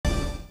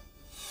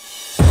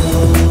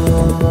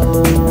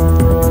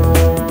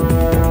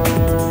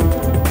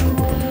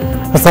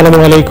আসসালামু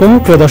আলাইকুম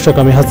প্রিয় দর্শক,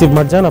 আমি হাসিব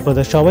মারজান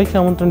আপনাদের সবাইকে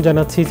আমন্ত্রণ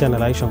জানাচ্ছি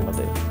চ্যানেল আই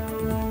সংবাদে।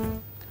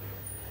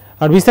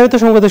 আর বিস্তারিত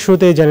সংবাদের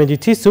শুরুতেই জানিয়ে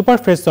দিচ্ছি সুপার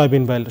ফ্রেশ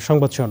সয়াবিন অয়েল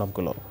সংবাদ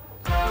শিরোনামগুলো।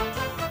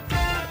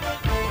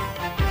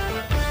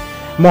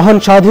 মহান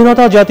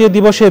স্বাধীনতা জাতীয়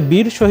দিবসে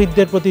বীর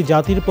শহীদদের প্রতি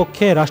জাতির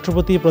পক্ষে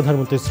রাষ্ট্রপতি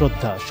প্রধানমন্ত্রীর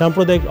শ্রদ্ধা,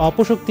 সাম্প্রদায়িক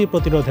অপশক্তি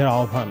প্রতিরোধের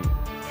আহ্বান।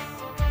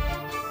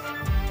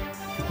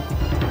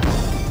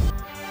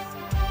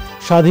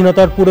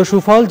 স্বাধীনতার পুরো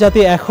সুফল জাতি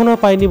এখনো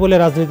পায়নি বলে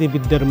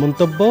রাজনীতিবিদদের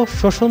মন্তব্য,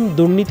 শোষণ,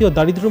 দুর্নীতি ও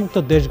দারিদ্র্যমুক্ত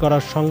দেশ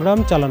গড়ার সংগ্রাম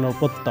চালানোর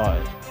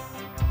প্রত্যয়।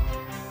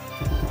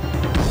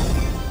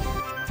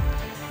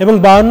 এবং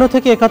 52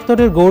 থেকে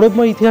 71-এর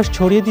গৌরবময় ইতিহাস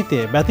ছড়িয়ে দিতে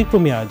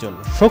ব্যতিক্রমী আয়োজন,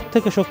 শোক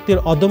থেকে শক্তির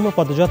অদম্য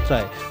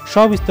পদযাত্রায়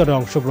সব স্তরে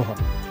অংশগ্রহণ।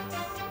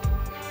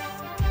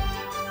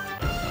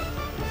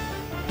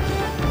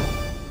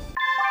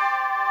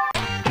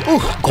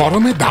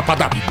 গরমে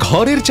দাপাদাপি,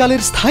 ঘরের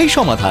চালের স্থায়ী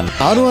সমাধান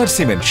আনোয়ার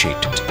সিমেন্ট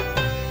শীট।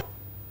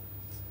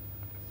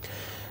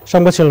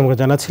 সংবাদ শিরোনামকে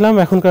জানাচ্ছিলাম,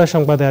 এখনকার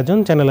সংবাদ আয়োজন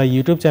চ্যানেল আই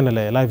ইউটিউব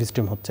চ্যানেলে লাইভ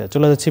স্ট্রিম হচ্ছে।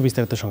 চলে যাচ্ছি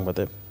বিস্তারিত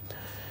সংবাদে।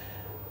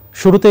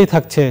 শুরুতেই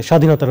থাকছে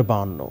স্বাধীনতার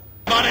 52।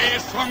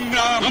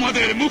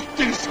 আমাদের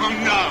মুক্তির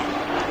সংগ্রাম,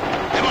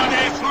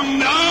 আমাদের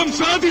সংগ্রাম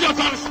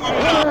স্বাধীনতার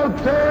সংগ্রাম।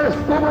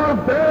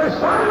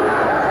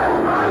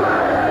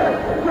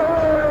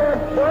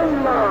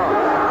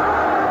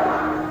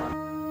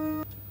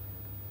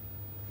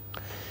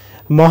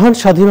 মহান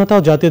স্বাধীনতা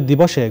ও জাতীয়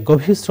দিবসে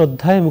গভীর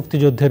শ্রদ্ধায়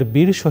মুক্তিযুদ্ধের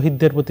বীর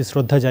শহীদদের প্রতি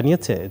শ্রদ্ধা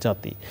জানিয়েছে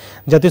জাতি।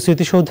 জাতীয়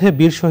স্মৃতিসৌধে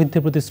বীর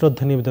শহীদদের প্রতি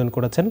শ্রদ্ধা নিবেদন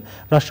করেছেন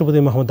রাষ্ট্রপতি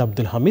মোহাম্মদ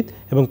আব্দুল হামিদ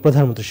এবং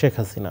প্রধানমন্ত্রী শেখ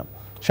হাসিনা।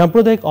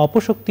 সাম্প্রদায়িক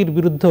অপশক্তির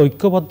বিরুদ্ধে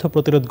ঐক্যবদ্ধ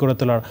প্রতিরোধ গড়ে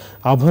তোলার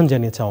আহ্বান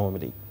জানিয়েছে আওয়ামী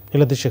লীগ।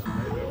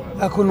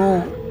 এখনো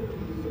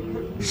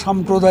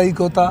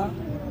সাম্প্রদায়িকতা,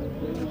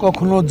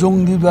 কখনো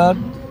জঙ্গিবাদ,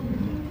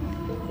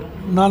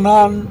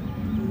 নানান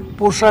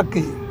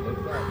পোশাকে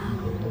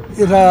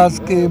এরা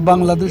আজকে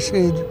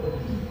বাংলাদেশের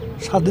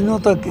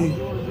স্বাধীনতাকে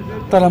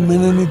তারা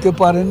মেনে নিতে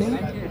পারেনি।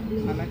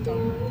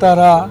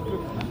 তারা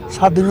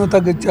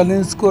স্বাধীনতাকে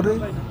চ্যালেঞ্জ করে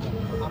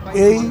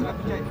এই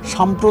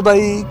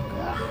সাম্প্রদায়িক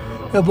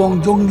এবং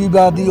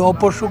জঙ্গিবাদী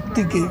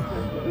অপশক্তিকে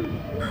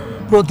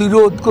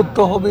প্রতিরোধ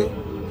করতে হবে,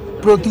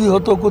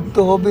 প্রতিহত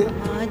করতে হবে।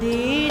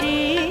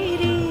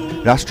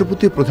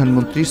 রাষ্ট্রপতি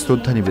প্রধানমন্ত্রী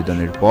শ্রদ্ধা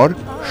নিবেদনের পর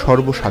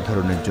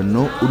সর্বসাধারণের জন্য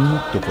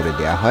উন্মুক্ত করে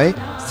দেয়া হয়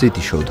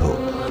স্মৃতিসৌধ।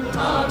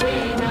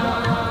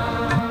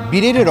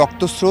 বীরের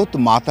রক্তস্রোত,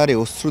 মাতারে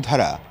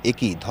অশ্রুধারা,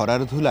 একই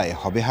ধরার ধুলায়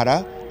হবে হারা,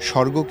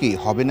 স্বর্গ কি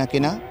হবে না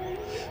কেনা।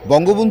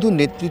 বঙ্গবন্ধুর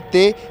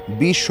নেতৃত্বে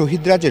বীর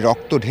শহীদরা যে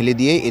রক্ত ঢেলে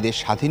দিয়ে এদের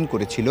স্বাধীন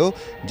করেছিল,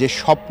 যে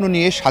স্বপ্ন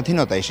নিয়ে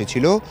স্বাধীনতা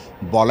এসেছিল,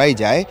 বলাই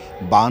যায়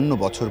 52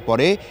 বছর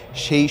পরে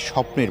সেই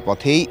স্বপ্নের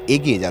পথেই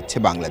এগিয়ে যাচ্ছে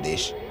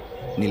বাংলাদেশ।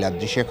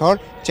 নীলাদ্রি শেখর,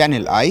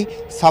 চ্যানেল আই,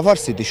 সাভার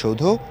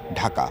স্মৃতিসৌধ,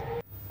 ঢাকা।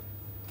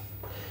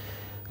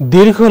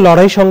 দীর্ঘ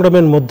লড়াই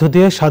সংগ্রামের মধ্য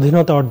দিয়ে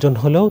স্বাধীনতা অর্জন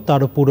হলেও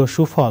তার পুরো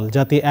সুফল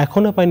জাতি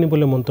এখনও পায়নি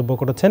বলে মন্তব্য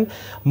করেছেন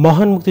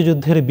মহান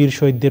মুক্তিযুদ্ধের বীর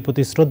শহীদদের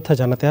প্রতি শ্রদ্ধা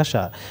জানাতে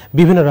আসা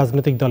বিভিন্ন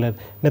রাজনৈতিক দলের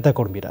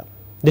নেতাকর্মীরা।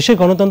 দেশে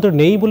গণতন্ত্র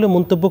নেই বলে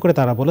মন্তব্য করে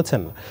তারা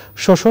বলেছেন,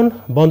 শোষণ,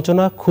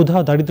 বঞ্চনা, ক্ষুধা,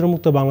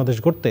 দারিদ্র্যমুক্ত বাংলাদেশ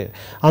গড়তে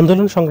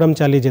আন্দোলন সংগ্রাম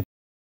চালিয়ে যেতে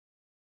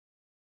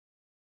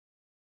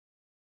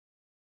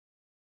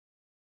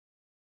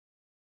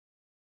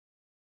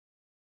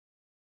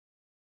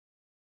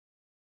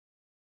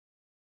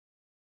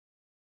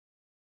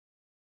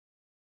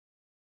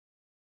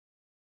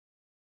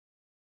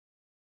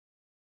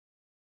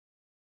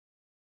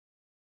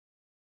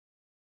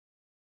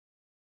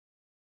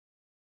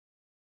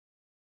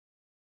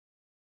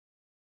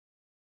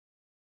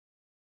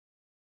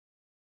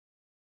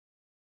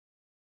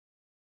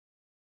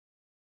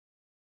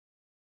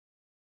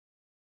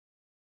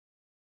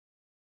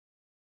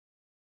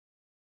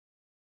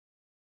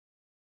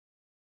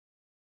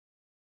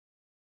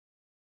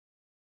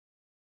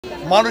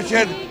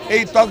মানুষের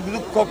এই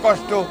দুঃখ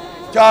কষ্ট,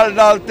 চাল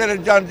ডাল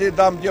তেলের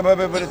দাম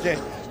যেভাবে বেড়েছে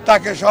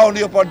তাকে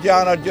সহনীয় পর্যায়ে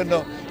আনার জন্য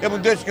এবং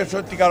দেশকে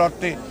সত্যিকার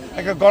অর্থে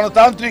একটা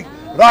গণতান্ত্রিক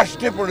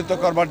রাষ্ট্রে পরিণত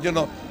করবার জন্য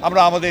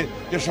আমরা আমাদের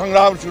যে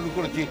সংগ্রাম শুরু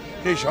করেছি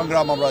সেই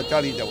সংগ্রাম আমরা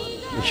চালিয়ে যাব।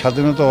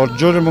 স্বাধীনতা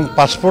অর্জন এবং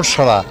পাসপোর্ট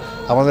ছাড়া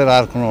আমাদের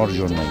আর কোনো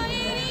অর্জন নেই।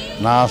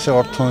 না আছে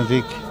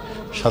অর্থনৈতিক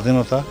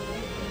স্বাধীনতা,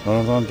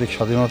 গণতান্ত্রিক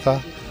স্বাধীনতা,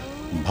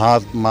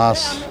 ভাত মাছ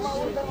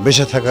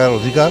বেঁচে থাকার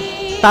অধিকার।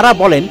 তারা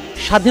বলেন,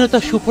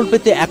 স্বাধীনতার সুফল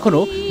পেতে এখনো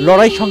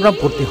লড়াই সংগ্রাম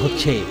করতে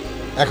হচ্ছে।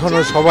 এখনো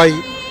সবাই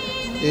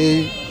এই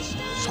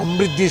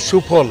সমৃদ্ধির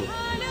সুফল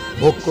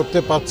ভোগ করতে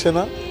পারছে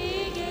না।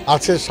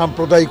 আছে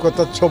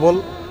সাম্প্রদায়িকতার ছবল,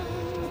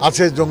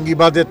 আছে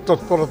জঙ্গিবাদের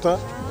তৎপরতা,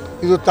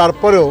 কিন্তু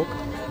তারপরেও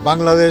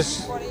বাংলাদেশ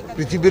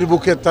পৃথিবীর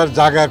বুকে তার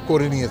জায়গা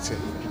করে নিয়েছে।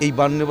 এই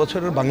 52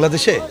 বছরের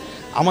বাংলাদেশে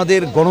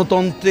আমাদের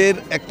গণতন্ত্রের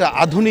একটা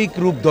আধুনিক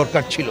রূপ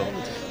দরকার ছিল।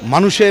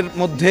 মানুষের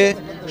মধ্যে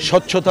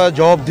স্বচ্ছতা,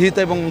 জবাবদিহিতা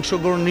এবং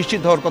অংশগ্রহণ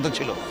নিশ্চিত হওয়ার কথা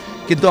ছিল,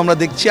 কিন্তু আমরা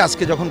দেখছি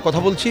আজকে যখন কথা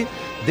বলছি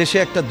দেশে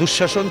একটা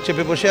দুঃশাসন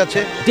চেপে বসে আছে।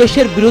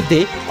 দেশের বিরুদ্ধে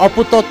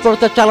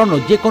অপতৎপরতা চালানো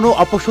যে কোনো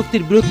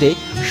অপশক্তির বিরুদ্ধে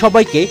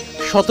সবাইকে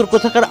সতর্ক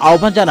থাকার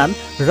আহ্বান জানান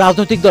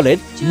রাজনৈতিক দলের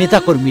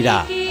নেতাকর্মীরা।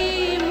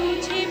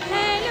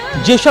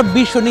 যেসব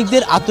বীর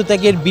সৈনিকদের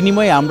আত্মত্যাগের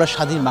বিনিময়ে আমরা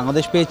স্বাধীন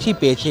বাংলাদেশ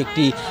পেয়েছি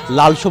একটি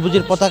লাল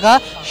সবুজের পতাকা,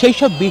 সেই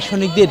সব বীর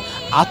সৈনিকদের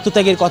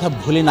আত্মত্যাগের কথা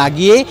ভুলে না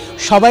গিয়ে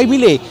সবাই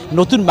মিলে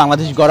নতুন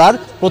বাংলাদেশ গড়ার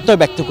প্রত্যয়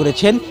ব্যক্ত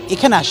করেছেন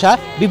এখানে আসা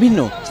বিভিন্ন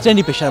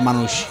শ্রেণী পেশার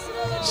মানুষ।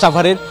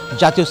 সাভারের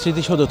জাতীয়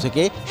স্মৃতিসৌধ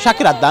থেকে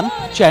শাকির আদনান,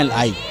 চ্যানেল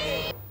আই।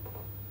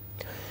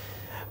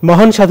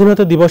 মহান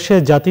স্বাধীনতা দিবসে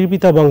জাতির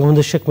পিতা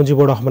বঙ্গবন্ধু শেখ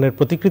মুজিবুর রহমানের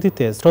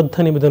প্রতিকৃতিতে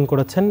শ্রদ্ধা নিবেদন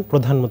করেছেন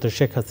প্রধানমন্ত্রী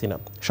শেখ হাসিনা।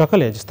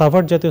 সকালে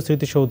সাভার জাতীয়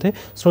স্মৃতিসৌধে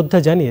শ্রদ্ধা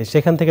জানিয়ে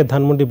সেখান থেকে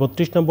ধানমন্ডি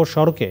 ৩২ নম্বর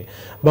সড়কে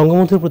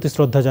বঙ্গবন্ধুর প্রতি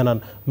শ্রদ্ধা জানান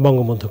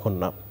বঙ্গবন্ধু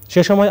কন্যা।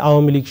 সে সময়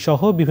আওয়ামী লীগ সহ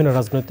বিভিন্ন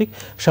রাজনৈতিক,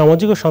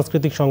 সামাজিক ও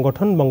সাংস্কৃতিক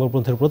সংগঠন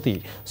বঙ্গবন্ধুর প্রতি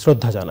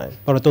শ্রদ্ধা জানায়।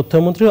 পরে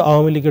তথ্যমন্ত্রী ও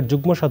আওয়ামী লীগের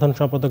যুগ্ম সাধারণ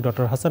সম্পাদক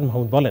ডক্টর হাসান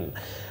মাহমুদ বলেন,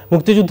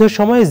 মুক্তিযুদ্ধের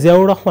সময়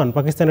জিয়াউর রহমান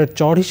পাকিস্তানের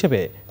চর হিসেবে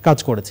কাজ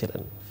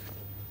করেছিলেন।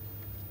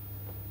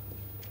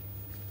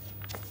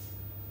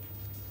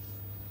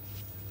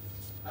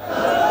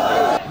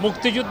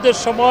 মুক্তিযুদ্ধের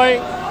সময়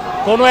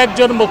কোনো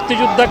একজন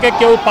মুক্তিযোদ্ধাকে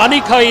কেউ পানি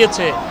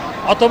খাইয়েছে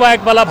অথবা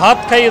একবেলা ভাত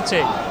খাইয়েছে,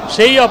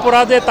 সেই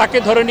অপরাধে তাকে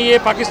ধরে নিয়ে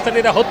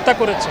পাকিস্তানিরা হত্যা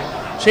করেছে,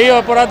 সেই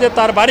অপরাধে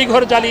তার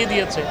বাড়িঘর জ্বালিয়ে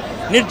দিয়েছে,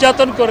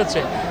 নির্যাতন করেছে।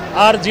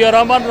 আর জিয়া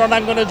রহমান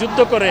রণাঙ্গনে যুদ্ধ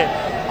করে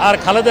আর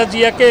খালেদা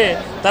জিয়াকে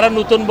তারা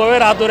নতুন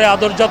বউয়ের আদরে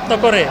আদর যত্ন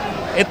করে।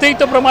 এতেই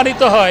তো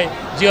প্রমাণিত হয়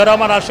জিয়া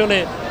রহমান আসলে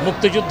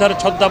মুক্তিযুদ্ধের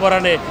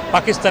ছদ্মাবরণে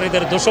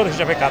পাকিস্তানিদের দোসর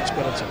হিসেবে কাজ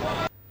করেছে।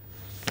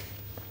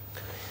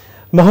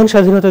 মহান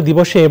স্বাধীনতা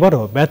দিবসে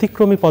এবারও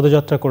ব্যতিক্রমী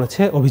পদযাত্রা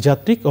করেছে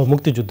অভিযাত্রিক ও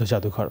মুক্তিযুদ্ধ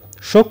জাদুঘর।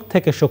 শোক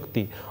থেকে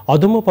শক্তি,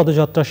 অদম্য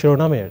পদযাত্রা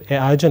শিরোনামের এ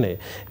আয়োজনে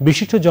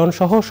বিশিষ্ট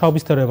জনসহ সব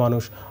স্তরের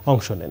মানুষ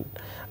অংশ নেন।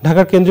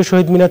 ঢাকার কেন্দ্রীয়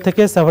শহীদ মিনার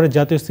থেকে সাভারের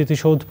জাতীয়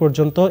স্মৃতিসৌধ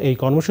পর্যন্ত এই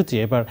কর্মসূচি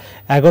এবার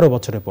 ১১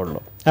 বছরে পড়ল।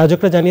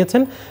 আয়োজকরা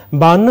জানিয়েছেন,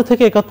 ৫২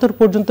 থেকে ৭১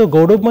 পর্যন্ত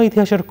গৌরবময়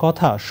ইতিহাসের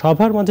কথা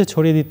সবার মাঝে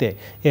ছড়িয়ে দিতে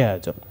এ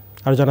আয়োজন।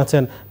 আর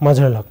জানাচ্ছেন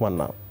মাজহারুল হক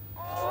মান্না।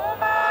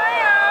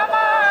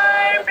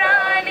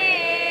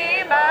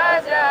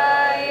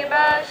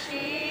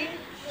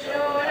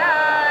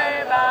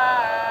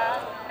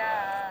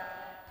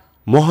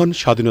 মহান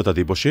স্বাধীনতা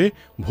দিবসে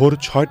ভোর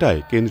 ৬টায়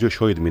কেন্দ্রীয়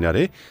শহীদ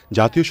মিনারে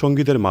জাতীয়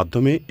সঙ্গীতের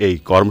মাধ্যমে এই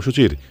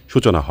কর্মসূচির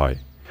সূচনা হয়।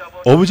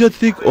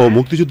 অভিযাত্রিক ও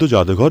মুক্তিযুদ্ধ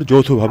জাদুঘর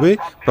যৌথভাবে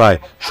প্রায়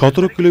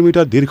 ১৭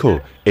 কিলোমিটার দীর্ঘ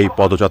এই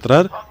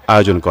পদযাত্রার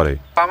আয়োজন করে।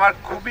 আমার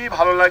খুবই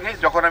ভালো লাগে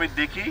যখন আমি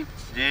দেখি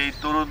যে এই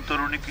তরুণ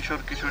তরুণী,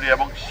 কিশোর কিশোরী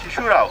এবং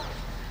শিশুরাও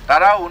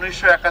তারা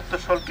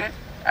 ১৯৭১ সালকে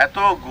এত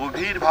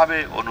গভীরভাবে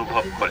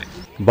অনুভব করে।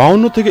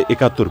 ৫২ থেকে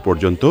 ৭১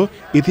 পর্যন্ত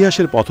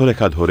ইতিহাসের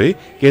পথরেখা ধরে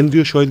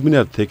কেন্দ্রীয় শহীদ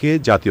মিনার থেকে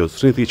জাতীয়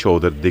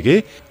স্মৃতিসৌধের দিকে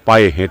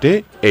পায়ে হেঁটে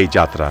এই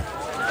যাত্রা।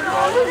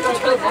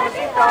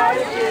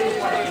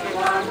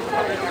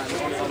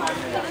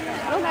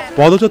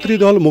 পদযাত্রী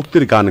দল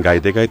মুক্তির গান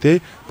গাইতে গাইতে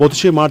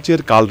 ২৫শে মার্চের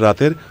কাল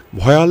রাতের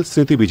ভয়াল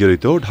স্মৃতি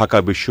বিজড়িত ঢাকা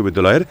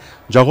বিশ্ববিদ্যালয়ের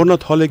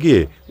জগন্নাথ হলে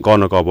গিয়ে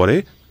গণকবরে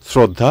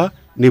শ্রদ্ধা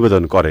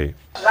নিবেদন করে।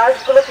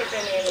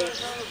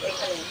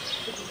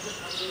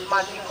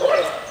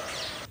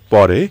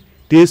 পরে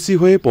টিএসসি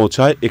হয়ে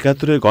পৌঁছায়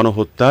 ৭১-এর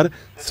গণহত্যার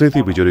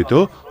স্মৃতি বিজড়িত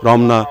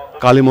রমনা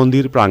কালী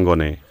মন্দির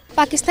প্রাঙ্গণে।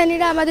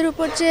 পাকিস্তানিরা আমাদের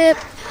উপর যে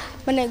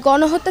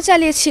গণহত্যা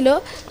চালিয়েছিল,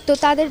 তো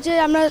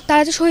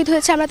তারা যে শহীদ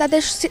হয়েছে, আমরা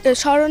তাদের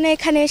স্মরণে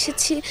এখানে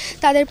এসেছি,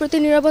 তাদের প্রতি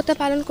নীরবতা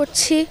পালন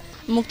করছি।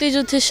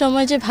 মুক্তিযুদ্ধের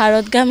সময় যে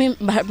ভারতগামী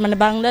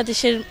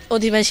বাংলাদেশের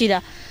অধিবাসীরা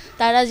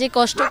তারা যে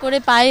কষ্ট করে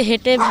পায়ে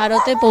হেঁটে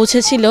ভারতে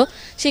পৌঁছেছিল,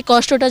 সেই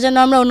কষ্টটা যেন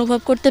আমরা অনুভব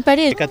করতে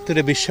পারি।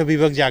 ৭১-এ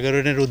বিশ্ববিভাগ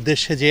জাগরণের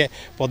উদ্দেশ্যে যে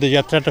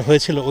পদযাত্রাটা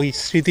হয়েছিল, ওই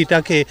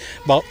স্মৃতিটাকে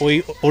বা ওই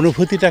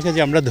অনুভূতিটাকে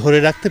যে আমরা ধরে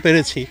রাখতে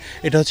পেরেছি,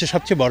 এটা হচ্ছে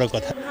সবচেয়ে বড়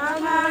কথা।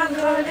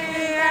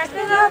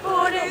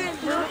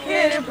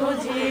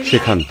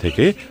 সেখান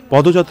থেকে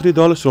পদযাত্রী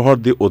দল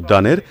সোহরাওয়ার্দী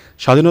উদ্যানের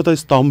স্বাধীনতা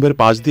স্তম্ভের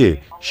পাশ দিয়ে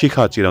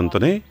শিখা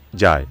চিরন্তনে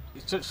যায়।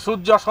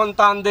 সূর্য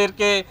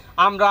সন্তানদেরকে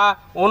আমরা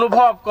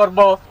অনুভব করব।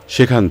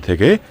 সেখান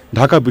থেকে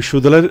ঢাকা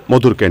বিশ্ববিদ্যালয়ের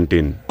মধুর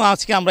ক্যান্টিন।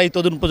 আজকে আমরা এই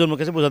তরুণ প্রজন্মের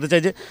কাছে বোঝাতে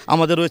চাই যে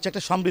আমাদের রয়েছে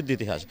একটা সমৃদ্ধ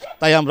ইতিহাস,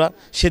 তাই আমরা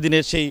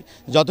সেদিনের সেই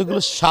যতগুলো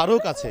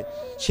স্মারক আছে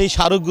সেই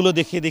স্মারকগুলো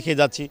দেখিয়ে দেখিয়ে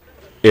যাচ্ছি।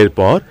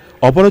 এরপর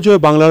অপরাজয়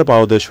বাংলার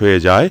পাদদেশ হয়ে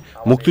যায়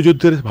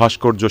মুক্তিযুদ্ধের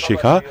ভাস্কর্য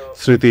শিখা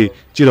স্মৃতি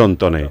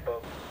চিরন্তনে।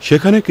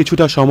 সেখানে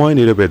কিছুটা সময়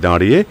নীরবে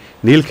দাঁড়িয়ে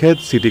Nilkhet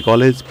city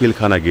college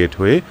Pilkhana gate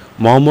হয়ে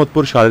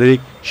মোহাম্মদপুর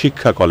শারীরিক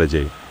শিক্ষা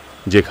কলেজে,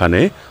 যেখানে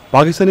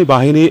পাকিস্তানি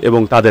বাহিনী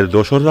এবং তাদের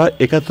দোসররা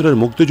 ৭১-এর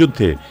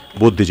মুক্তিযুদ্ধে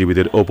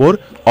বুদ্ধিজীবীদের ওপর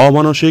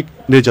অমানসিক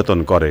নির্যাতন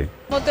করে।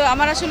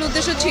 আমার আসলে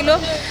উদ্দেশ্য ছিল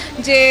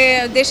যে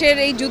দেশের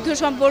এই যুদ্ধ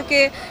সম্পর্কে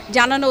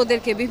জানানো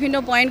ওদেরকে, বিভিন্ন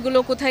পয়েন্টগুলো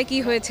কোথায় কি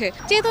হয়েছে,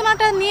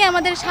 চেতনাটা নিয়ে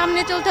আমাদের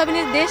সামনে চলতে হবে,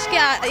 দেশকে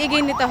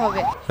এগিয়ে নিতে হবে।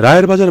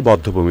 রায়ের বাজার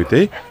বধ্যভূমিতে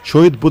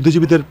শহীদ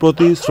বুদ্ধিজীবীদের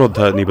প্রতি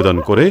শ্রদ্ধা নিবেদন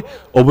করে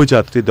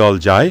অভিযাত্রী দল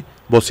যায়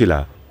বছিলা।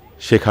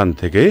 সেখান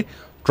থেকে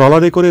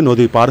ট্রলারে করে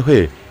নদী পার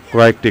হয়ে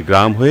কয়েকটি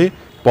গ্রাম হয়ে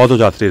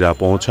পদযাত্রীরা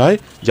পৌঁছায়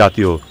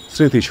জাতীয়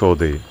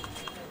স্মৃতিসৌধে।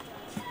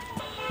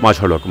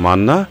 মাজহারুল হক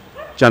মান্না,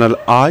 চ্যানেল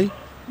আই,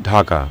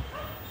 ঢাকা।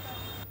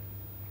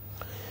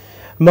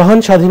 মহান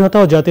স্বাধীনতা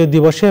ও জাতীয়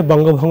দিবসে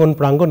বঙ্গভবন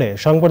প্রাঙ্গণে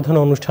সংবর্ধনা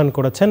অনুষ্ঠান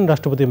করেছেন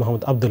রাষ্ট্রপতি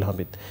মোহাম্মদ আব্দুল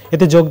হামিদ।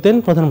 এতে যোগ দেন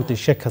প্রধানমন্ত্রী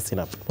শেখ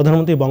হাসিনা।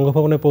 প্রধানমন্ত্রী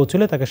বঙ্গভবনে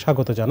পৌঁছলে তাকে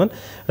স্বাগত জানান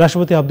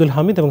রাষ্ট্রপতি আব্দুল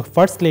হামিদ এবং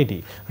ফার্স্ট লেডি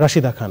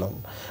রাশিদা খানম।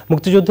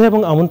 মুক্তিযুদ্ধে এবং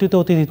আমন্ত্রিত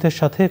অতিথিদের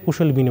সাথে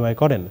কুশল বিনিময়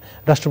করেন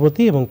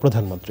রাষ্ট্রপতি এবং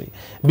প্রধানমন্ত্রী।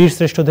 বীর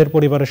শ্রেষ্ঠদের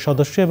পরিবারের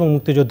সদস্য এবং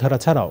মুক্তিযোদ্ধারা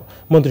ছাড়াও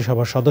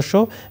মন্ত্রিসভার সদস্য,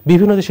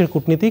 বিভিন্ন দেশের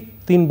কূটনীতিক,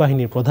 3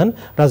 বাহিনীর প্রধান,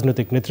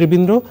 রাজনৈতিক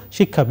নেতৃবৃন্দ,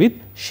 শিক্ষাবিদ,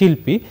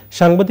 শিল্পী,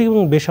 সাংবাদিক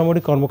এবং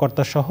বেসামরিক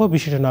কর্মকর্তা সহ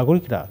বিশিষ্ট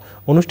নাগরিকরা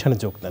অনুষ্ঠানে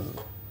যোগ দেন।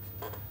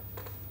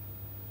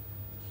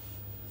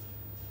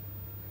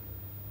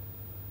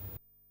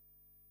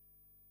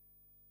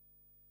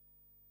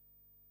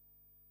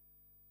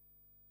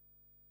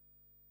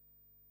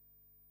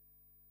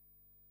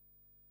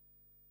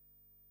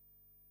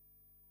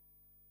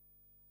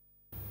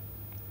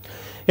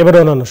 এবার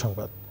অন্যান্য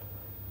সংবাদ।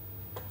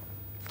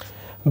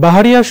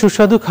 বাহারিয়া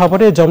সুস্বাদু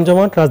খাবারে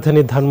জমজমাট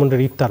রাজধানীর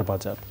ধানমন্ডির ইফতার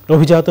বাজার।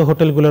 অভিজাত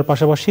হোটেলগুলোর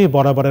পাশাপাশি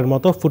বরাবরের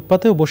মতো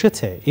ফুটপাতেও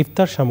বসেছে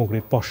ইফতার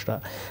সামগ্রীর পসরা।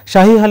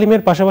 শাহী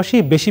হালিমের পাশাপাশি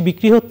বেশি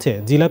বিক্রি হচ্ছে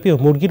জিলাপি ও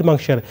মুরগির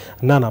মাংসের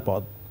নানা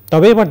পদ।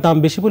 তবে এবার দাম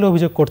বেশি বলে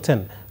অভিযোগ করছেন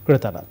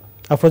ক্রেতারা।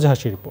 আফরোজা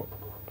হাসির রিপোর্ট।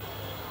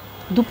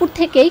 দুপুর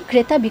থেকেই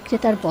ক্রেতা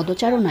বিক্রেতার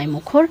পদচারণায়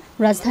মুখর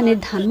রাজধানীর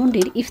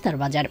ধানমন্ডির ইফতার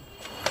বাজার।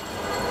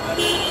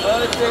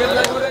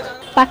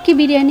 পাক্কি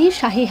বিরিয়ানি,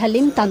 শাহী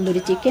হালিম,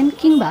 তান্দুরি চিকেন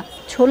কিংবা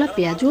ছোলা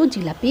পেঁয়াজু,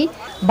 জিলাপি,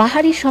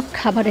 বাহারি সব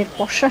খাবারের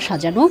পসরা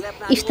সাজানো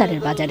ইফতারের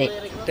বাজারে।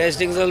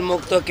 টেস্টিং সল্ট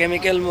মুক্ত,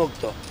 কেমিক্যাল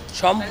মুক্ত,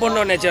 সম্পূর্ণ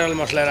ন্যাচারাল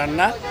মশলা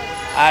রান্না।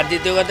 আর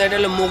দ্বিতীয় কথা, এটা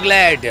হলো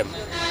মুগলাই আইটেম,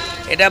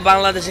 এটা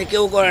বাংলাদেশে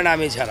কেউ করে না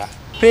আমি ছাড়া।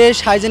 ফ্রেশ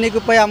হাইজেনিক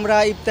উপায়ে আমরা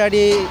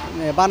ইফতারি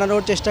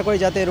বানানোর চেষ্টা করি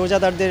যাতে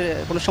রোজাদারদের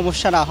কোনো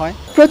সমস্যা না হয়।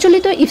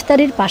 প্রচলিত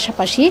ইফতারির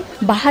পাশাপাশি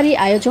বাহারি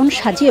আয়োজন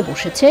সাজিয়ে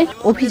বসেছে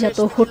অভিজাত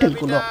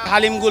হোটেলগুলো।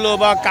 হালিমগুলো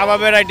বা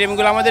কাবাবের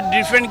আইটেমগুলো, আমাদের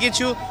ডিফারেন্ট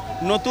কিছু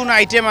নতুন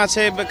আইটেম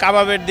আছে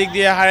কাবাবের দিক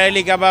দিয়ে।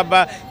 হারাইলি কাবাব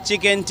বা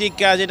চিকেন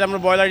টিক্কা, যেটা আমরা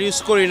ব্রয়লার ইউজ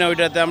করি না,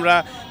 ওইটাতে আমরা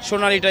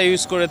সোনালিটা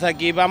ইউজ করে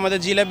থাকি। বা আমাদের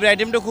জিলাপির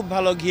আইটেমটা খুব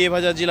ভালো, ঘিয়ে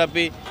ভাজা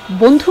জিলাপি।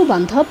 বন্ধু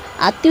বান্ধব,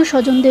 আত্মীয়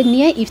স্বজনদের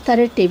নিয়ে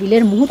ইফতারের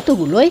টেবিলের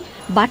মুহূর্তগুলোয়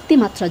বাড়তি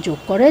মাত্রা যোগ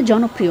করে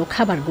জনপ্রিয়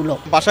খাবারগুলো।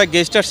 বাসায়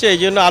গেস্ট আসছে, এই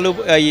জন্য আলু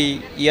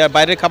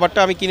বাইরের খাবারটা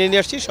আমি কিনে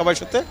নিয়ে আসছি সবার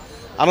সাথে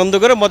আনন্দ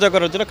করে মজা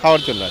করার জন্য,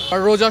 খাওয়ার জন্য।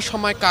 রোজার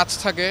সময় কাজ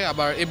থাকে,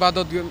 আবার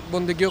ইবাদত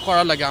বন্দেগীও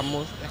করা লাগে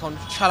আম্মু। এখন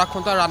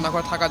সারাক্ষণ তো আর রান্না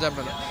করে থাকা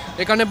যাবে না,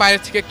 এখানে বাইরে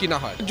থেকে কিনা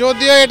হয়।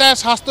 যদিও এটা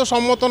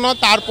স্বাস্থ্যসম্মত না,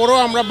 তারপরেও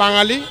আমরা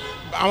বাঙালি,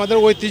 আমাদের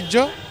ঐতিহ্য,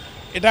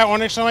 এটা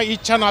অনেক সময়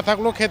ইচ্ছা না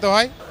থাকলেও খেতে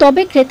হয়।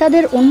 তবে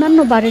ক্রেতাদের অন্যান্য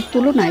বারের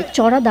তুলনায়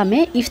চড়া দামে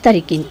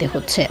ইফতারি কিনতে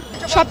হচ্ছে।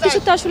 সবকিছু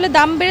তো আসলে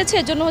দাম বেড়েছে,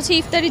 এর জন্য হচ্ছে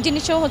ইফতারি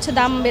জিনিসও হচ্ছে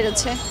দাম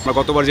বেড়েছে। আমরা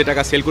গতবার যে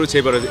টাকা সেল করেছি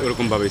এবার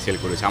এরকম ভাবে সেল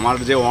করেছি। আমার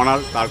যে ওনার,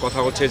 তার কথা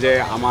হচ্ছে যে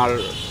আমার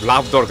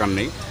লাভ দরকার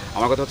নেই,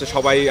 আমার কথা হচ্ছে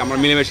সবাই আমরা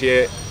মিলেমিশে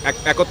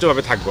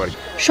একত্রভাবে থাকবো আর কি।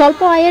 স্বল্প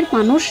আয়ের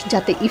মানুষ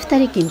যাতে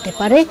ইফতারি কিনতে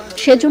পারে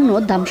সেজন্য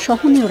দাম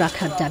সহনীয়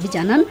রাখার দাবি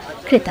জানান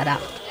ক্রেতারা।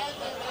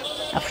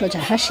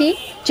 আফরোজা হাসি,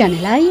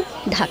 চ্যানেল আই,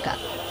 ঢাকা।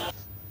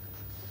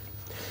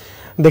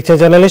 দেখছে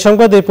চ্যানেলে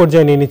সংবাদ। এই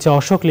পর্যায়ে নিয়ে নিচ্ছে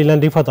অশোক লিলান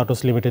রিফাত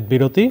অটোস লিমিটেড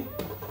বিরতি।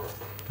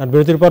 আর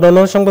বিরতির পর অন্য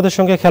সংবাদের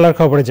সঙ্গে খেলার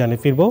খবরে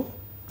জানিয়ে ফিরব।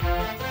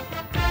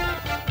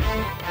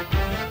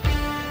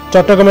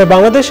 চট্টগ্রামে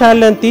Bangladesh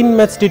Ireland 3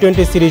 match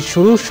T20 series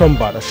শুরু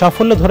সোমবার।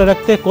 সাফল্য ধরে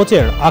রাখতে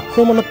কোচের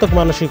আক্রমণাত্মক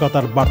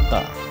মানসিকতার বার্তা।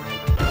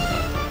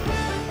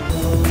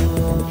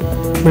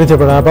 বিরতির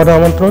পর আবার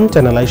আমন্ত্রণ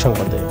চ্যানেল আই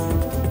সংবাদে।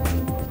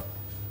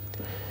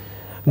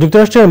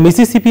 যুক্তরাষ্ট্রের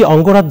মিসিসিপি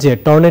অঙ্গরাজ্যে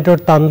টর্নেডোর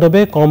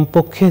তাণ্ডবে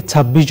কমপক্ষে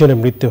 26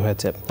 জনের মৃত্যু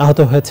হয়েছে, আহত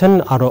হয়েছেন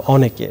আরও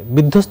অনেকে।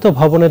 বিধ্বস্ত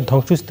ভবনের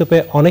ধ্বংসস্তূপে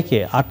অনেকে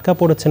আটকা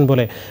পড়েছেন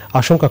বলে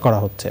আশঙ্কা করা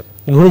হচ্ছে।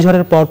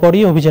 ঘূর্ণিঝড়ের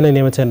পরপরই অভিযানে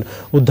নেমেছেন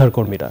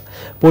উদ্ধারকর্মীরা।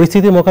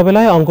 পরিস্থিতি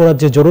মোকাবেলায়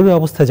অঙ্গরাজ্যে জরুরি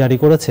অবস্থা জারি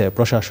করেছে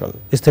প্রশাসন।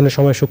 স্থানীয়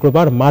সময়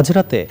শুক্রবার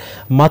মাঝরাতে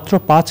মাত্র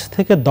 5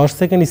 থেকে 10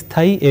 সেকেন্ড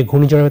স্থায়ী এ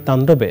ঘূর্ণিঝড়ের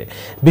তাণ্ডবে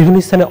বিভিন্ন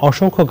স্থানে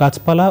অসংখ্য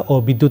গাছপালা ও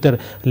বিদ্যুতের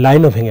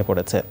লাইনও ভেঙে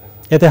পড়েছে।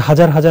 এতে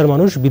হাজার হাজার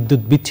মানুষ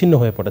বিদ্যুৎ বিচ্ছিন্ন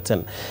হয়ে পড়েছেন।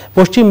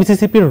 পশ্চিম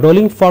মিসিসিপির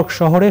রোলিং ফর্ক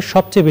শহরে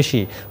সবচেয়ে বেশি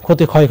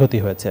ক্ষয়ক্ষতি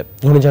হয়েছে।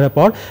 ঘূর্ণিঝড়ের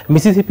পর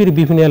মিসিসিপির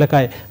বিভিন্ন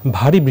এলাকায়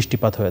ভারী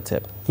বৃষ্টিপাত হয়েছে।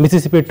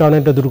 মিসিসিপির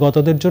টর্নেডো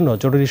দুর্গতদের জন্য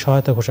জরুরি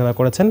সহায়তা ঘোষণা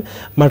করেছেন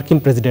মার্কিন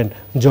প্রেসিডেন্ট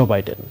জো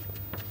বাইডেন।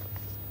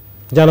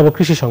 জানাবো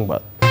কৃষি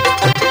সংবাদ।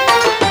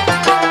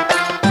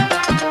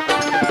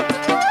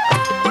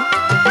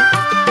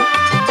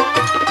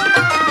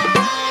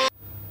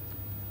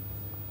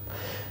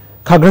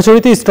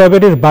 খাগড়াছড়িতে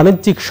স্ট্রবেরির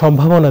বাণিজ্যিক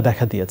সম্ভাবনা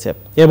দেখা দিয়েছে।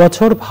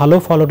 এবছর ভালো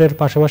ফলনের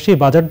পাশাপাশি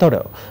বাজার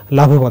দরেও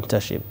লাভবান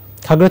চাষি।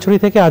 খাগড়াছড়ি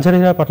থেকে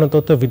আজহারিরা পাঠানো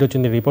তথ্য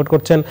ভিডিওচিত্রে রিপোর্ট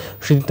করছেন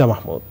সুজিতা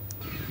মাহমুদ।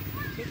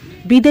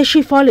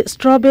 বিদেশি ফল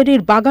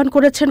স্ট্রবেরির বাগান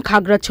করেছেন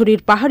খাগড়াছড়ির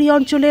পাহাড়ি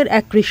অঞ্চলের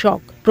এক কৃষক।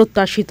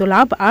 প্রত্যাশিত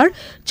লাভ আর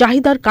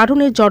চাহিদার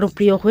কারণে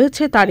জনপ্রিয়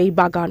হয়েছে তার এই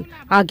বাগান।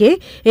 আগে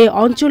এ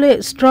অঞ্চলে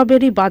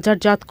স্ট্রবেরি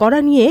বাজারজাত করা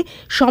নিয়ে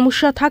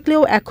সমস্যা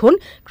থাকলেও এখন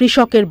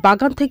কৃষকের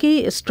বাগান থেকেই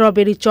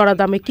স্ট্রবেরি চড়া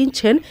দামে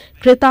কিনছেন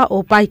ক্রেতা ও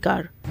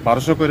পাইকার।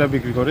 1200 করে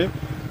বিক্রি করে,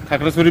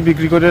 খাগড়াছড়ি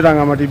বিক্রি করে,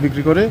 রাঙামাটি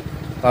বিক্রি করে,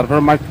 তারপর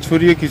মাছ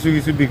ছড়িয়ে কিছু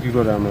কিছু বিক্রি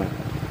করে।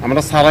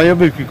 আমরা সারাইও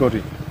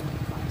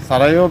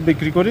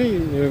বিক্রি করি,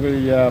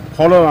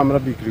 ফলও আমরা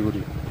বিক্রি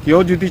করি। কেউ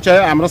যদি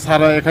চায় আমরা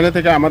সারা এখানে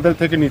থেকে আমাদের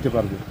থেকে নিতে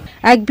পারবো।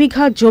 1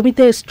 বিঘা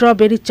জমিতে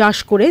স্ট্রবেরি চাষ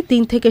করে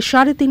 3 থেকে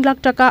 3.5 লাখ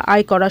টাকা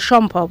আয় করা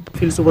সম্ভব।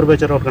 ফিল্ড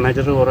সুপারভাইজার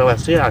অর্গানাইজার ওরা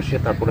আসে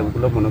তারপরে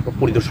ওগুলো মনে করে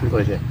পরিদর্শন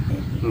করে যায়,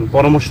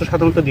 পরামর্শ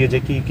সাধারণত দিয়ে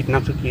যায় কি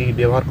কীটনাশক কি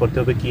ব্যবহার করতে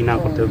হবে কি না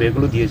করতে হবে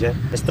এগুলো দিয়ে যায়।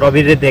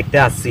 স্ট্রবেরি দেখতে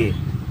আসছি,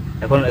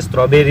 এখন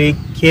স্ট্রবেরি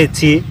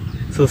খেয়েছি,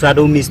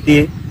 সুস্বাদু মিষ্টি,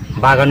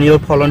 বাগানীয়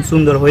ফলন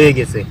সুন্দর হয়ে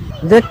গেছে।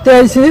 দেখতে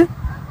আইছি,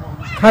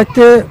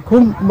 খাইতে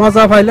খুব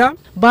মজা পাইলাম।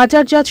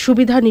 বাজারজাত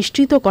সুবিধা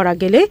নিশ্চিত করা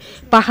গেলে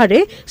পাহাড়ে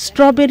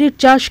স্ট্রবেরির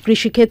চাষ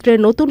কৃষিক্ষেত্রে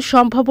নতুন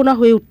সম্ভাবনা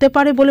হয়ে উঠতে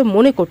পারে বলে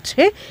মনে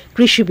করছে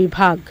কৃষি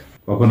বিভাগ।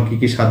 কখন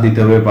কি সার দিতে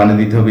হবে, পানি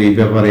দিতে হবে, এই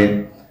ব্যাপারে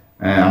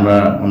আমরা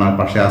ওনার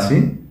পাশে আছি।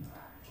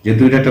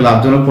 যেহেতু এটা একটা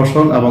লাভজনক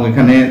ফসল এবং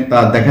এখানে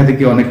তার দেখা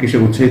দেখি অনেক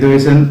কৃষক উৎসাহিত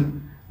হয়েছেন,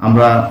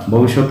 আমরা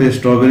ভবিষ্যতে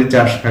স্ট্রবেরি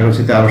চাষ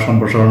খাগড়াছড়িতে আরো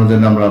সম্প্রসারণের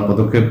জন্য আমরা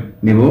পদক্ষেপ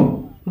নিব।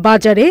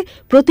 বাজারে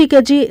প্রতি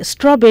কেজি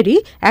স্ট্রবেরি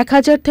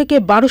 1000 থেকে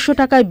 1200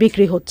 টাকায়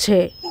বিক্রি হচ্ছে।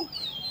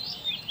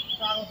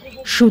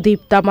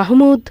 Sudipta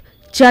Mahmud,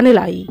 channel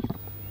I.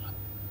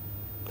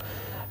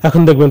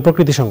 এখন দেখবেন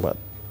প্রকৃতি সংবাদ।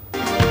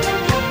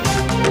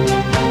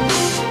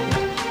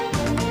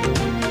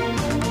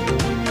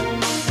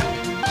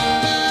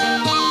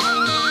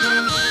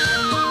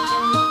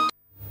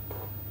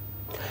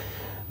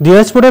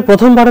 দিনাজপুরে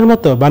প্রথমবারের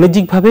মতো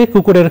বাণিজ্যিকভাবে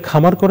কুকুরের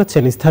খামার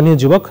করেছেন স্থানীয়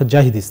যুবক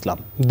জাহিদ ইসলাম।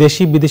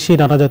 দেশি বিদেশি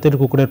নানা জাতের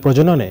কুকুরের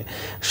প্রজননে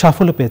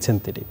সাফল্য পেয়েছেন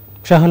তিনি।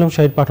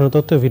 শাহিদ পাঠানো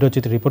তথ্য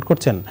ভিডিওচিত্রে রিপোর্ট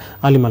করছেন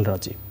আলিমাল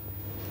রাজি।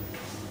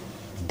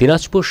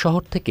 দিনাজপুর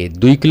শহর থেকে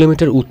 2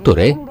 কিলোমিটার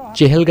উত্তরে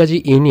চেহেলগাজী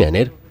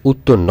ইউনিয়নের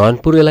উত্তর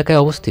নয়নপুর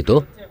এলাকায় অবস্থিত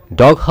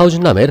ডগ হাউস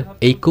নামের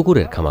এই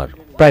কুকুরের খামার।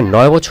 প্রায়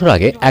 9 বছর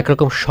আগে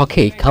একরকম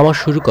শখেই খামার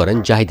শুরু করেন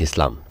জাহিদ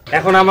ইসলাম।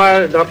 এখন আমার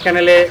ডগ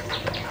ক্যানেলে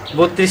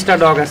 32টা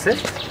ডগ আছে,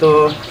 তো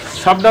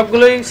সব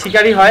ডগগুলোই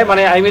শিকারি হয়,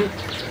 মানে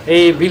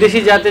এই বিদেশি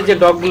জাতের যে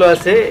ডগগুলো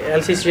আছে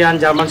এলসিসিয়ান,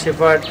 জার্মান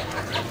শেফার্ড,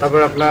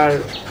 তারপর আপনার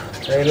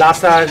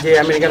লাসার, যে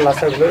আমেরিকান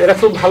লাসারগুলো, এরা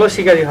খুব ভালো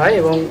শিকারি হয়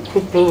এবং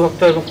খুব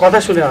প্রভুভক্ত এবং কথা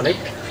শুনে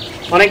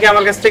অনেকে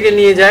আমার কাছ থেকে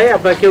নিয়ে যায়।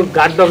 আপনার কেউ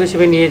গার্ড ডগ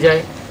হিসেবে নিয়ে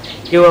যায়,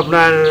 কেউ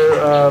আপনার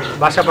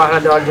বাসা পাহারা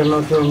দেওয়ার জন্য,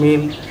 কেউ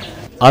মিল।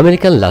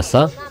 American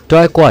Lhasa,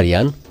 toy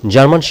কোয়ারিয়ান,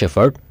 German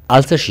shepherd,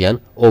 আলসেশিয়ান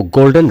ও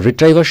গোল্ডেন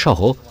রিট্রাইভার সহ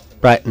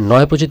প্রায়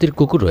 9 প্রজাতির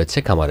কুকুর রয়েছে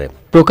খামারে।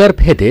 প্রকার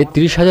ভেদে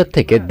 30,000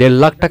 থেকে 1.5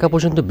 লাখ টাকা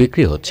পর্যন্ত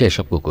বিক্রি হচ্ছে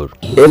এসব কুকুর।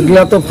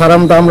 এগুলা তো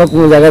ফার্মটা আমরা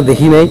কোনো জায়গায়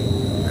দেখি নাই,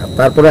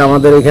 তারপরে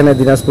আমাদের এখানে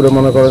দিনাজপুরে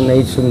মনে করেন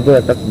এই সুন্দর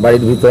একটা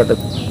বাড়ির ভিতরে একটা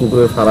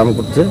কুকুরের ফার্ম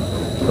করছে।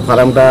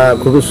 ফার্মটা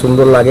খুবই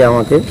সুন্দর লাগে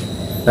আমাকে,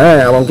 হ্যাঁ,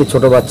 এমনকি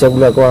ছোট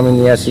বাচ্চাগুলোকেও আমি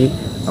নিয়ে আসি,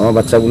 আমার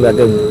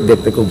বাচ্চাগুলোকে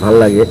দেখতে খুব ভালো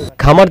লাগে।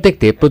 খামার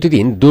দেখতে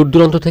প্রতিদিন দূর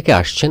দূরান্ত থেকে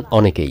আসছেন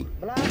অনেকেই।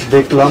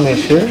 দেখলাম,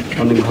 এসে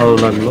অনেক ভালো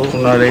লাগলো,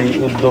 ওনার এই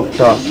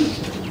উদ্যোগটা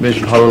বেশ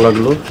ভালো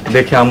লাগলো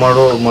দেখে।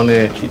 আমারও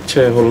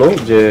ইচ্ছে হলো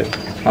যে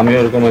আমি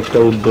এরকম একটা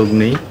উদ্যোগ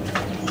নেই,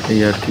 এই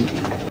আর কি।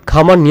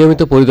 খামার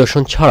নিয়মিত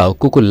পরিদর্শন ছাড়াও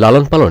কুকুর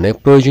লালন পালনে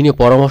প্রয়োজনীয়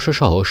পরামর্শ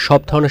সহ সব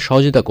ধরনের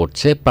সহযোগিতা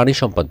করছে প্রাণী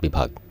সম্পদ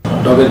বিভাগ।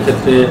 ডগের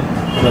ক্ষেত্রে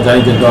আমরা জানি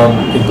যে ডগ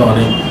কিন্তু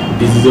অনেক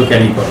ডিজিজও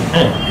ক্যারি করে,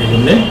 হ্যাঁ, এই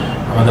জন্য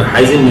আমাদের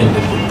হাইজিন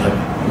মেনটেন করতে হবে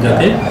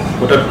যাতে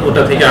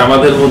ওটা থেকে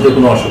আমাদের মধ্যে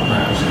কোনো অসুখ না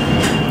আসে।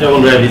 যেমন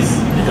র্যাবিস,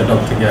 এটা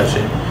ডগ থেকে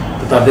আসে,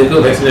 তো তাদেরকেও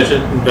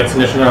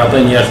ভ্যাকসিনেশনের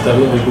আওতায় নিয়ে আসতে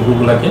হবে ওই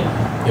কুকুরগুলোকে।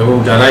 এবং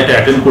যারা এটা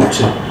অ্যাটেন্ড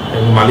করছে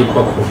এবং মালিক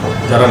পক্ষ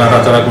যারা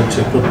নাড়াচাড়া করছে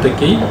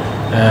প্রত্যেককেই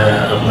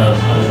আপনার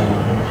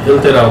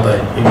হেলথের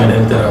আওতায়, হিউম্যান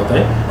হেলথের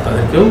আওতায়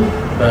তাদেরকেও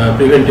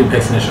প্রিভেন্টিভ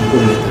ভ্যাকসিনেশন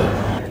করে নিতে হবে।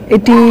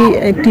 এটি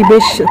একটি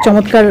বেশ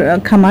চমৎকার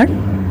খামার।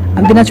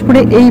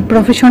 দিনাজপুরে এই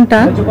প্রফেশনটা,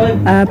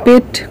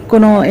 পেট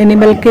কোনো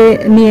অ্যানিমেলকে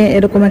নিয়ে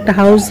এরকম একটা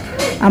হাউস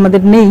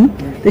আমাদের নেই,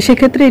 তো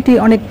সেক্ষেত্রে এটি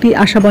অনেকটি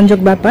আশাব্যঞ্জক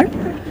ব্যাপার।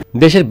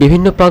 দেশের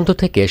বিভিন্ন প্রান্ত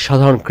থেকে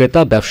সাধারণ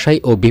ক্রেতা, ব্যবসায়ী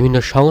ও বিভিন্ন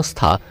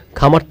সংস্থা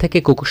খামার থেকে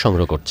কুকুর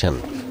সংগ্রহ করছেন।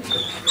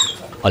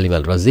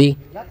 আলিমাল রাজি,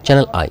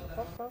 channel I.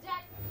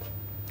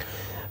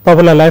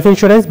 Popular life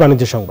insurance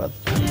বাণিজ্য সংবাদ।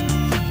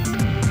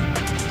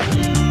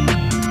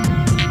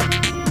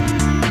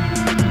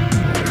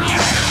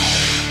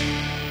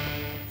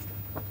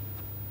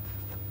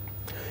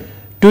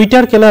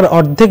 টুইটার কেনার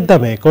অর্ধেক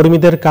দামে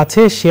কর্মীদের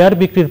কাছে শেয়ার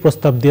বিক্রির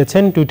প্রস্তাব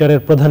দিয়েছেন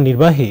টুইটারের প্রধান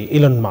নির্বাহী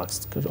ইলন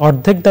মাস্ক।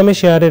 অর্ধেক দামে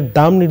শেয়ারের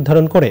দাম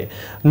নির্ধারণ করে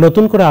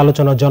নতুন করে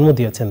আলোচনা জন্ম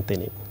দিয়েছেন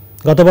তিনি।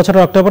 গত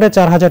বছরের অক্টোবরে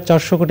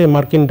 4,400 কোটি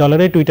মার্কিন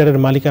ডলারে টুইটারের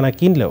মালিকানা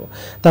কিনলেও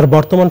তার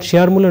বর্তমান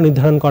শেয়ার মূল্য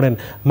নির্ধারণ করেন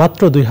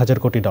মাত্র 2,000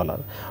 কোটি ডলার।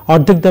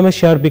 অর্ধেক দামে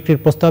শেয়ার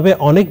বিক্রির প্রস্তাবে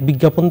অনেক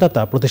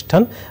বিজ্ঞাপনদাতা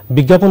প্রতিষ্ঠান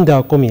বিজ্ঞাপন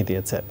দেওয়া কমিয়ে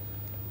দিয়েছে।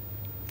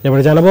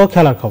 এবারে জানাবো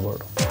খেলার খবর।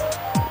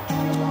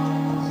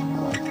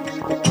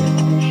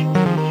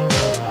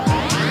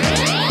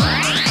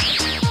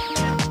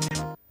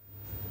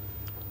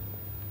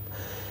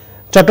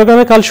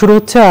 চট্টগ্রামে কাল শুরু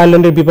হচ্ছে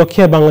আয়ারল্যান্ডের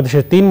বিপক্ষে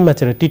বাংলাদেশের 3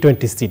 ম্যাচের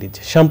টি-20 সিরিজ।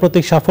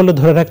 সাম্প্রতিক সাফল্য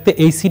ধরে রাখতে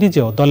এই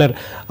সিরিজেও দলের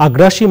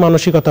আগ্রাসী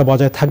মানসিকতা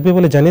বজায় থাকবে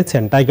বলে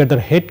জানিয়েছেন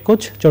টাইগারদের হেড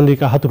কোচ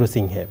চন্দ্রিকা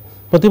হাথুরুসিংহে।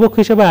 প্রতিপক্ষ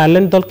হিসেবে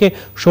আয়ারল্যান্ড দলকে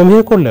সমীহ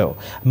করলেও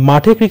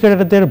মাঠে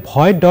ক্রিকেটারদের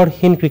ভয়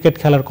ডরহীন ক্রিকেট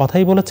খেলার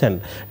কথাই বলেছেন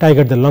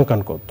টাইগারদের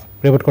লঙ্কান কোচ।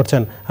 রিপোর্ট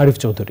করছেন আরিফ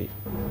চৌধুরী।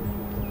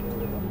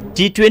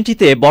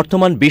 টি-20তে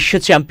বর্তমান বিশ্ব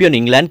চ্যাম্পিয়ন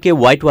ইংল্যান্ডকে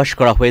হোয়াইট ওয়াশ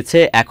করা হয়েছে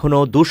এখনও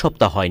 2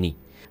 সপ্তাহ হয়নি।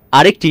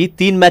 আরেকটি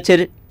 3 ম্যাচের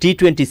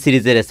টি-20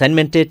 সিরিজের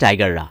অ্যাসাইনমেন্টে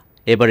টাইগাররা।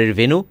 এবারের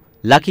ভেন্যু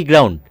লাকি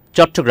গ্রাউন্ড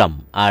চট্টগ্রাম,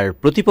 আর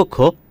প্রতিপক্ষ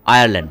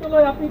আয়ারল্যান্ড।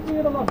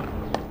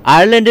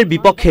 আয়ারল্যান্ডের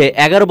বিপক্ষে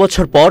 11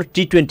 বছর পর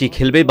টি-20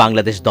 খেলবে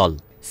বাংলাদেশ দল।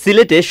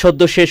 সিলেটে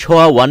সদ্য শেষ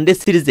হওয়া ওয়ানডে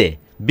সিরিজে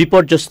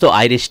বিপর্যস্ত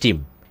আইরিশ টিম।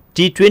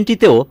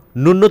 টি-20তেও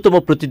ন্যূনতম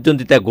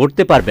প্রতিদ্বন্দ্বিতা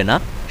গড়তে পারবে না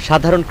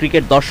সাধারণ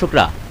ক্রিকেট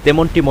দর্শকরা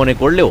তেমনটি মনে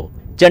করলেও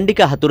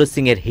চন্ডিকা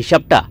হাথুরুসিংহের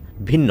হিসাবটা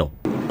ভিন্ন।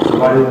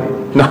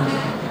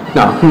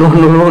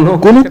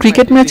 কোনো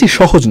ক্রিকেট ম্যাচই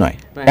সহজ নয়,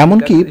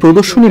 এমনকি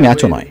প্রদর্শনী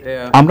ম্যাচও নয়।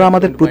 আমরা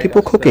আমাদের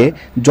প্রতিপক্ষকে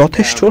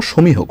যথেষ্ট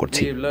সমীহ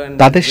করছি।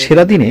 তাদের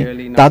সেরা দিনে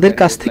তাদের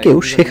কাছ থেকেও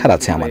শেখার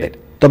আছে আমাদের।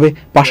 তবে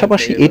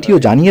পাশাপাশি এটিও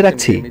জানিয়ে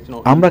রাখছি,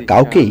 আমরা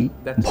কাউকেই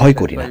ভয়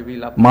করি না,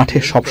 মাঠে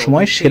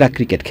সবসময় সেরা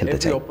ক্রিকেট খেলতে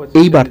চাই।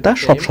 এই বার্তা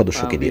সব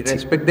সদস্যকে দিয়েছি।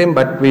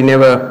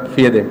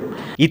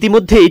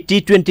 ইতিমধ্যেই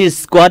টি-20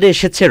 স্কোয়াডে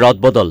এসেছে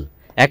রদবদল।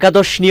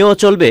 একাদশ নিয়েও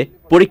চলবে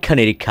পরীক্ষা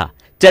নিরীক্ষা।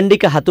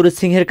 চন্ডিকা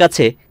হাথুরুসিংহের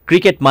কাছে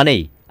ক্রিকেট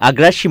মানেই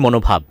আগ্রাসী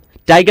মনোভাব।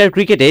 টাইগার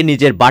ক্রিকেটে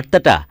নিজের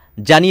বার্তাটা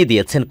জানিয়ে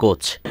দিয়েছেন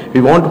coach.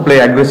 We want to play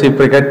aggressive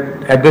cricket.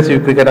 Aggressive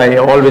cricket, I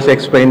always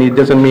explain, it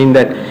doesn't mean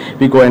that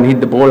we go and hit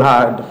the ball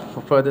hard.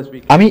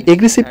 আমি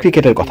এগ্রেসিভ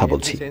ক্রিকেটের কথা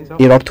বলছি।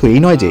 এর অর্থ এই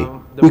নয় যে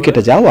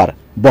উইকেটে যাও আর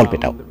বল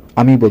পেটাও।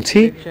 আমি বলছি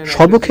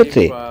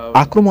সর্বক্ষেত্রে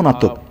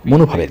আক্রমণাত্মক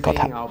মনোভাবের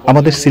কথা।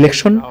 আমাদের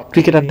সিলেকশন,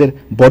 ক্রিকেটারদের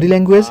বডি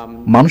ল্যাঙ্গুয়েজ,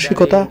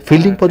 মানসিকতা,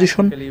 ফিল্ডিং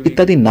পজিশন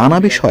ইত্যাদি নানা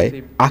বিষয়ে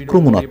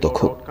আক্রমণাত্মক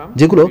হোক,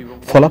 যেগুলো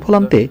ফলাফল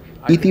আনতে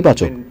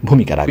ইতিবাচক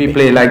ভূমিকা রাখবে।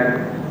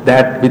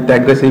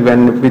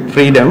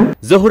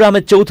 জহুর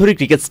আহমেদ চৌধুরী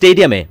ক্রিকেট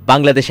স্টেডিয়ামে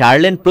বাংলাদেশ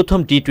আয়ারল্যান্ড প্রথম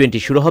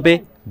টি-20 শুরু হবে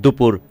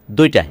দুপুর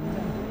 2টায়।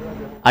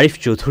 Arif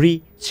Chowdhury,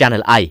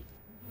 channel I.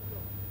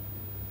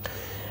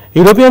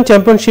 European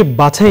championship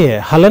বাছাইয়ে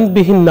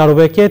হাল্যান্ডবিহীন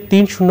নরওয়েকে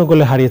 3-0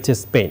 গোলে হারিয়েছে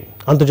স্পেন।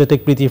 আন্তর্জাতিক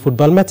প্রীতি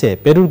ফুটবল ম্যাচে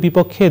পেরুর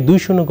বিপক্ষে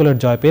 2-0 গোলের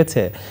জয়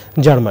পেয়েছে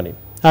জার্মানি।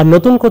 আর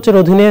নতুন কোচের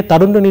অধীনে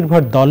তারুণ্য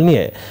নির্ভর দল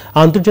নিয়ে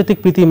আন্তর্জাতিক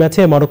প্রীতি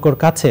ম্যাচে মরক্কোর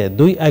কাছে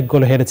 2-1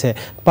 গোলে হেরেছে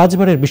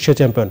 5বারের বিশ্ব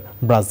চ্যাম্পিয়ন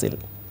ব্রাজিল।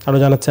 আরও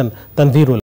জানাচ্ছেন তানভীরুল।